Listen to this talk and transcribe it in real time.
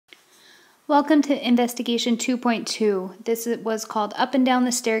Welcome to Investigation 2.2. This was called Up and Down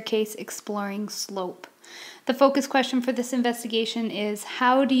the Staircase Exploring Slope. The focus question for this investigation is,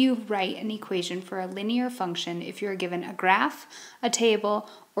 how do you write an equation for a linear function if you're given a graph, a table,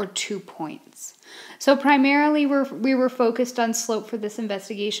 or 2 points? So primarily we were focused on slope for this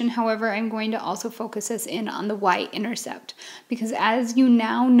investigation. However, I'm going to also focus us in on the y-intercept, because as you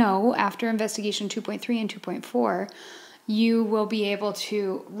now know after investigation 2.3 and 2.4, you will be able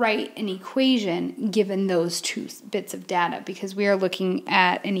to write an equation given those two bits of data, because we are looking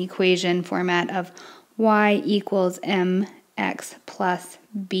at an equation format of y equals mx plus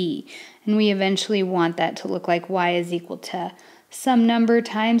b. And we eventually want that to look like y is equal to some number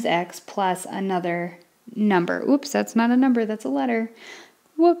times x plus another number. Oops, that's not a number, that's a letter.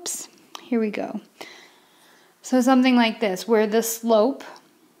 Whoops, here we go. So something like this, where the slope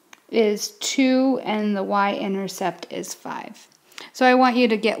is 2 and the y-intercept is 5. So I want you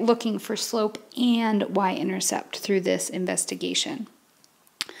to get looking for slope and y-intercept through this investigation.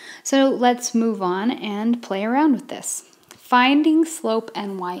 So let's move on and play around with this. Finding slope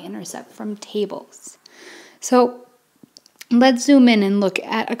and y-intercept from tables. So let's zoom in and look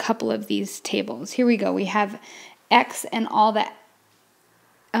at a couple of these tables. Here we go. We have x and all the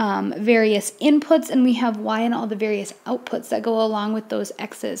various inputs, and we have y and all the various outputs that go along with those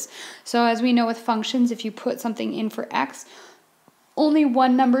x's. So as we know with functions, if you put something in for x, only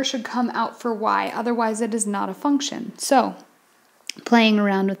one number should come out for y, otherwise it is not a function. So playing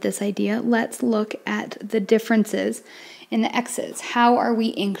around with this idea, let's look at the differences in the x's. How are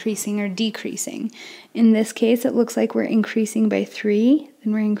we increasing or decreasing? In this case, it looks like we're increasing by 3,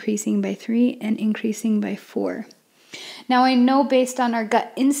 then we're increasing by 3, and increasing by 4. Now I know based on our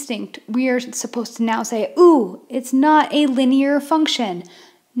gut instinct, we are supposed to now say, ooh, it's not a linear function,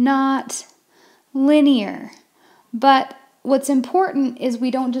 not linear. But what's important is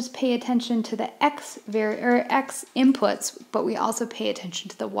we don't just pay attention to the x inputs, but we also pay attention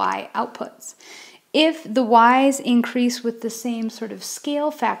to the y outputs. If the y's increase with the same sort of scale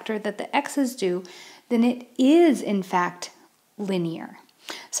factor that the x's do, then it is in fact linear.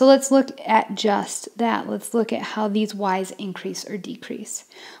 So let's look at just that. Let's look at how these y's increase or decrease.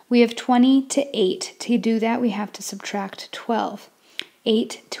 We have 20 to 8. To do that, we have to subtract 12.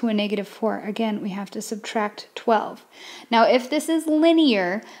 8 to a negative 4. Again, we have to subtract 12. Now, if this is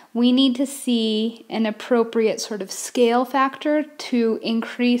linear, we need to see an appropriate sort of scale factor to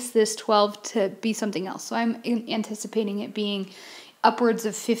increase this 12 to be something else. So I'm anticipating it being upwards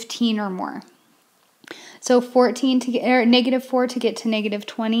of 15 or more. So 14 to get, or negative 4 to get to negative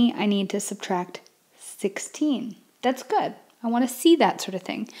 20, I need to subtract 16. That's good. I want to see that sort of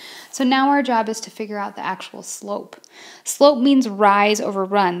thing. So now our job is to figure out the actual slope. Slope means rise over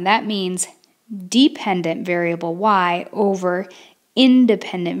run. That means dependent variable y over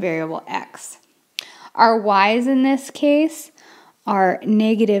independent variable x. Our y's in this case are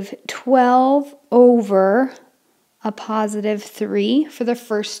negative 12 over a positive 3 for the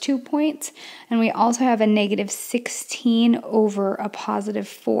first 2 points, and we also have a negative 16 over a positive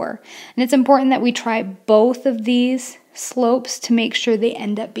 4. And it's important that we try both of these slopes to make sure they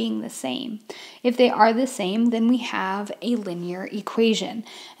end up being the same. If they are the same, then we have a linear equation,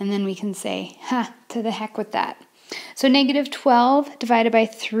 and then we can say, to the heck with that. So negative 12 divided by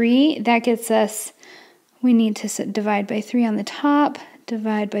 3, that gets us, we need to divide by 3 on the top,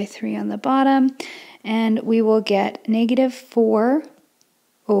 divide by 3 on the bottom, and we will get negative 4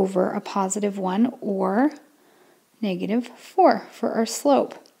 over a positive 1, or negative 4 for our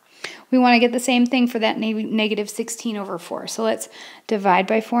slope. We want to get the same thing for that negative 16 over 4. So let's divide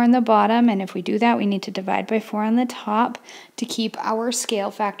by 4 on the bottom, and if we do that, we need to divide by 4 on the top to keep our scale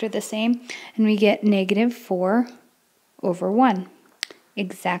factor the same, and we get negative 4 over 1.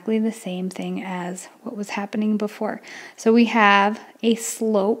 Exactly the same thing as what was happening before. So we have a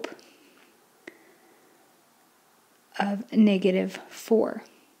slope of negative 4.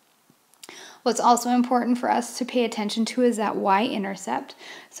 What's also important for us to pay attention to is that y-intercept.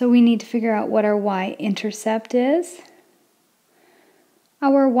 So we need to figure out what our y-intercept is.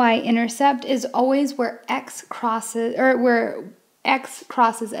 Our y-intercept is always where x crosses, or where x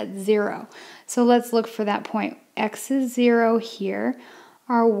crosses at 0. So let's look for that point. X is 0 here.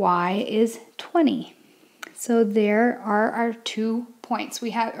 Our y is 20. So there are our 2 points.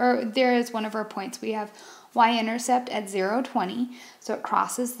 We have, or there is one of our points. We have y-intercept at 0, 20, so it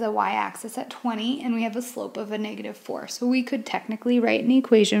crosses the y-axis at 20, and we have a slope of a negative 4. So we could technically write an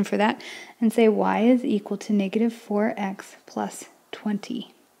equation for that and say y is equal to negative 4x plus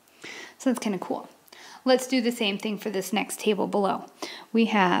 20. So that's kind of cool. Let's do the same thing for this next table below. We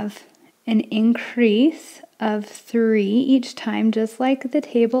have an increase of 3 each time, just like the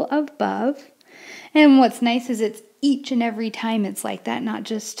table above. And what's nice is it's each and every time it's like that, not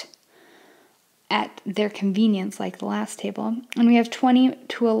just at their convenience like the last table. And we have 20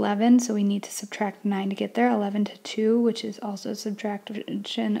 to 11, so we need to subtract 9 to get there. 11 to 2, which is also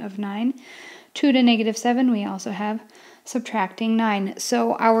subtraction of 9. 2 to negative 7, we also have subtracting 9.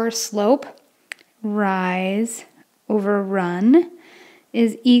 So our slope, rise over run,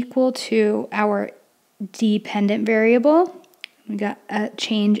 is equal to our dependent variable. We got a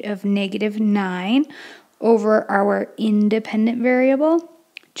change of negative 9 over our independent variable,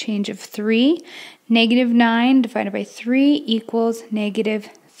 change of 3. Negative 9 divided by 3 equals negative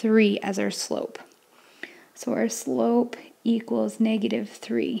 3 as our slope. So our slope equals negative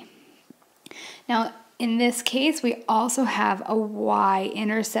 3. Now, in this case, we also have a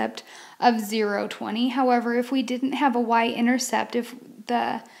y-intercept of 0, 20. However, if we didn't have a y-intercept, if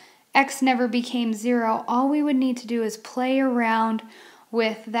the x never became 0, all we would need to do is play around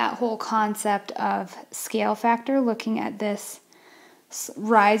with that whole concept of scale factor, looking at this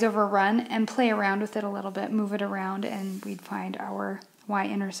rise over run, and play around with it a little bit, move it around, and we'd find our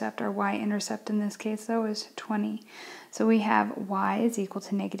y-intercept. Our y-intercept in this case, though, is 20. So we have y is equal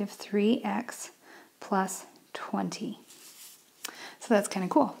to negative 3x plus 20. So that's kind of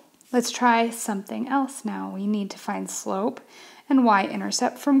cool. Let's try something else now. We need to find slope and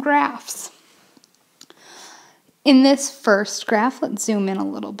y-intercept from graphs. In this first graph, let's zoom in a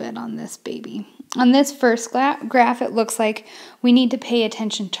little bit on this baby. On this first graph, it looks like we need to pay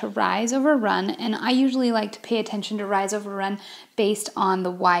attention to rise over run, and I usually like to pay attention to rise over run based on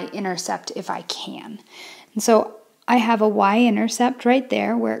the y-intercept if I can. And so I have a y-intercept right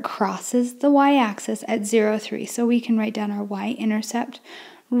there where it crosses the y-axis at 0, 3. So we can write down our y-intercept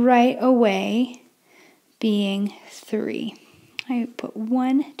right away being 3. I put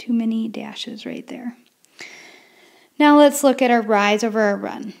one too many dashes right there. Now let's look at our rise over our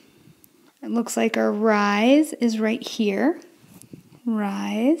run. It looks like our rise is right here.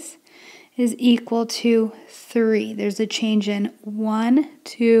 Rise is equal to 3. There's a change in 1,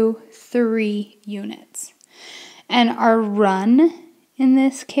 2, 3 units. And our run in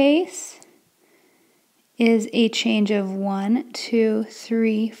this case is a change of 1, 2,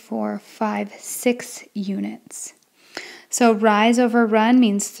 3, 4, 5, 6 units. So rise over run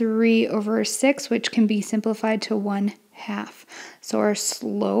means 3 over 6, which can be simplified to 1/2. So our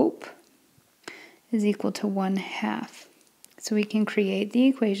slope is equal to 1/2. So we can create the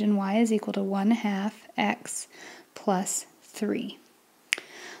equation y is equal to 1/2 x plus 3.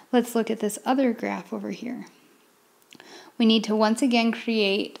 Let's look at this other graph over here. We need to once again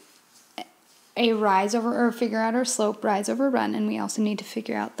create a rise over, or figure out our slope, rise over run, and we also need to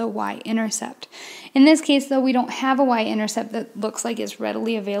figure out the y-intercept. In this case, though, we don't have a y-intercept that looks like it's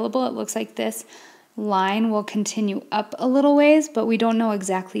readily available. It looks like this line will continue up a little ways, but we don't know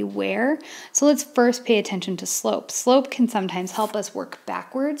exactly where. So let's first pay attention to slope. Slope can sometimes help us work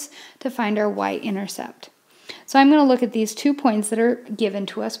backwards to find our y-intercept. So I'm going to look at these 2 points that are given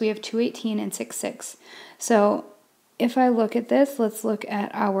to us. We have 218 and 66. So if I look at this, let's look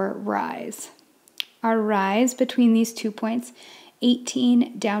at our rise. Our rise between these 2 points,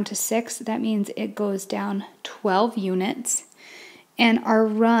 18 down to 6, that means it goes down 12 units. And our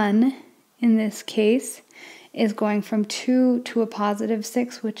run, in this case, is going from 2 to a positive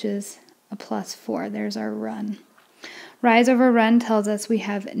 6, which is a plus 4. There's our run. Rise over run tells us we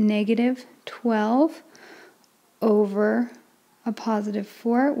have negative 12 over a positive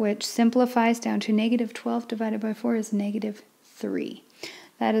 4, which simplifies down to negative 12 divided by 4 is negative 3.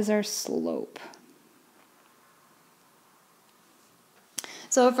 That is our slope.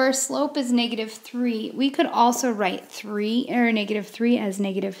 So if our slope is negative 3, we could also write negative 3 as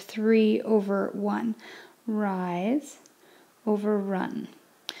negative 3 over 1. Rise over run.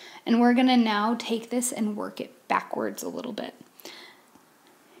 And we're going to now take this and work it backwards a little bit.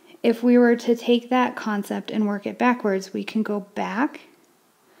 If we were to take that concept and work it backwards, we can go back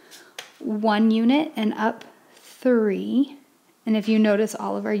 1 unit and up 3. And if you notice,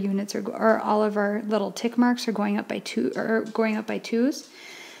 all of our units or all of our little tick marks are going up by 2, or going up by 2s.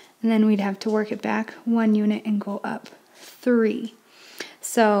 And then we'd have to work it back 1 unit and go up 3.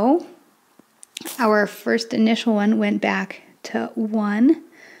 So our first initial one went back to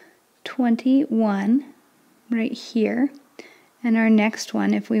 121 right here. And our next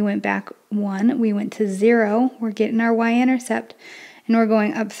one, if we went back 1, we went to 0. We're getting our y-intercept, and we're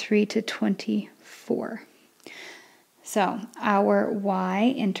going up 3 to 24. So our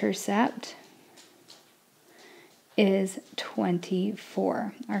y-intercept is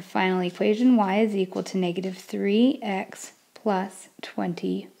 24. Our final equation, y is equal to negative 3x plus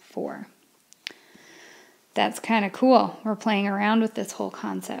 24. That's kind of cool. We're playing around with this whole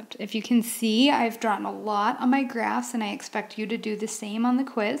concept. If you can see, I've drawn a lot on my graphs, and I expect you to do the same on the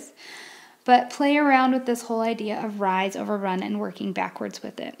quiz. But play around with this whole idea of rise over run and working backwards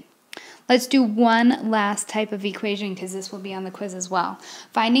with it. Let's do one last type of equation because this will be on the quiz as well.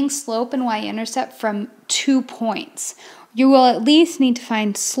 Finding slope and y-intercept from 2 points. You will at least need to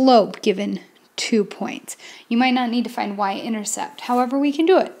find slope given 2 points. You might not need to find y-intercept. However, we can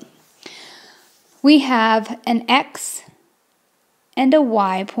do it. We have an x and a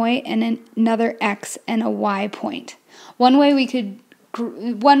y point and another x and a y point. One way we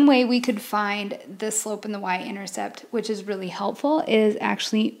could find the slope and the y-intercept, which is really helpful, is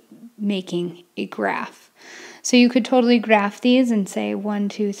actually making a graph. So you could totally graph these and say 1,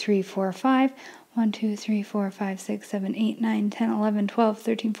 2, 3, 4, 5, 1, 2, 3, 4, 5, 6, 7, 8, 9, 10, 11, 12,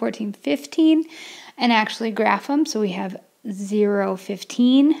 13, 14, 15, and actually graph them. So we have 0,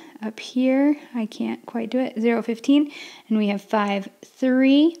 15 up here. I can't quite do it. 0, 15, and we have 5,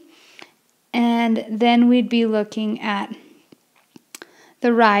 3, and then we'd be looking at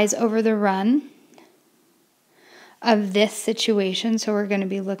the rise over the run of this situation. So we're going to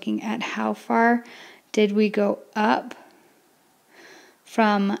be looking at how far did we go up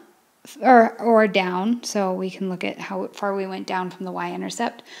from or down. So we can look at how far we went down from the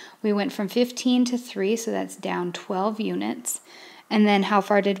y-intercept. We went from 15 to 3, so that's down 12 units. And then how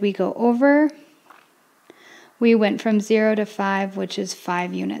far did we go over? We went from 0 to 5, which is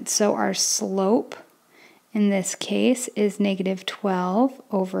 5 units. So our slope in this case is negative 12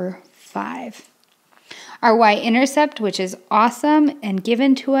 over 5. Our y-intercept, which is awesome and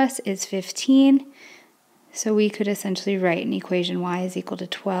given to us, is 15. So we could essentially write an equation y is equal to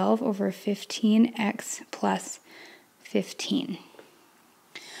 12 over 15x plus 15.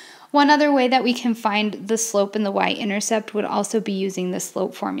 One other way that we can find the slope and the y-intercept would also be using the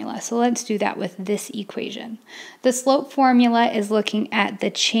slope formula. So let's do that with this equation. The slope formula is looking at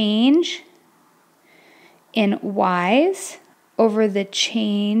the change in y's over the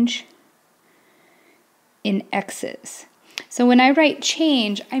change in x's. So when I write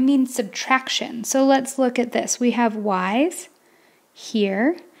change, I mean subtraction. So let's look at this. We have y's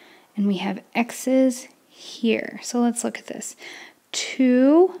here, and we have x's here. So let's look at this.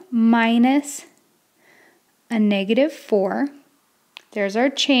 2 minus a negative 4, there's our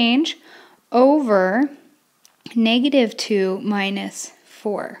change, over negative 2 minus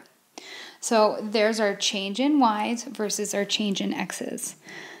 4. So there's our change in y's versus our change in x's.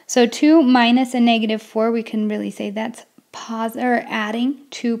 So 2 minus a negative 4, we can really say that's adding.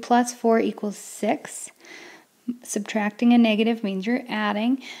 2 plus 4 equals 6. Subtracting a negative means you're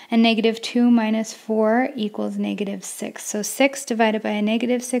adding. And negative 2 minus 4 equals negative 6. So 6 divided by a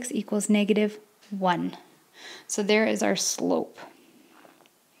negative 6 equals negative 1. So there is our slope.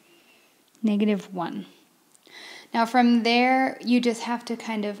 Negative 1. Now from there, you just have to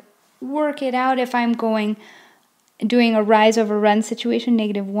kind of work it out. If I'm doing a rise over run situation,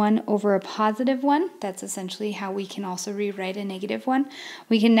 negative 1 over a positive 1, that's essentially how we can also rewrite a negative 1.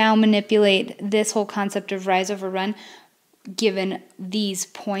 We can now manipulate this whole concept of rise over run given these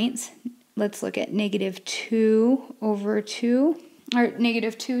points. Let's look at negative 2 over 2, or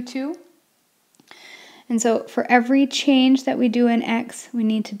negative 2, 2. And so for every change that we do in x, we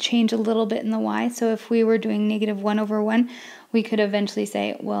need to change a little bit in the y. So if we were doing negative 1 over 1, we could eventually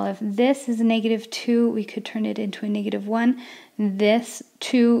say, well, if this is a negative 2, we could turn it into a negative 1. This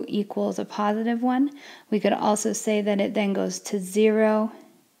 2 equals a positive 1. We could also say that it then goes to 0,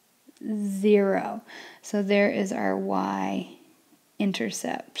 0. So there is our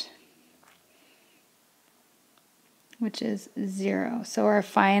y-intercept, which is 0. So our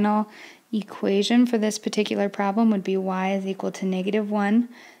final equation for this particular problem would be y is equal to negative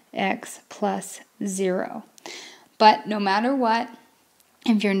 1x plus 0. But no matter what,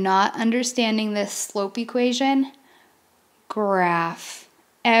 if you're not understanding this slope equation, graph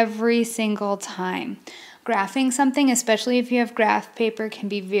every single time. Graphing something, especially if you have graph paper, can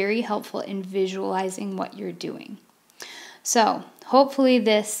be very helpful in visualizing what you're doing. So hopefully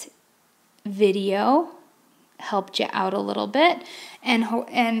this video helped you out a little bit,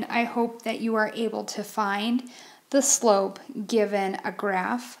 and I hope that you are able to find the slope given a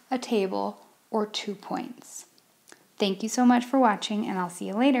graph, a table, or 2 points. Thank you so much for watching, and I'll see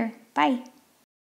you later. Bye.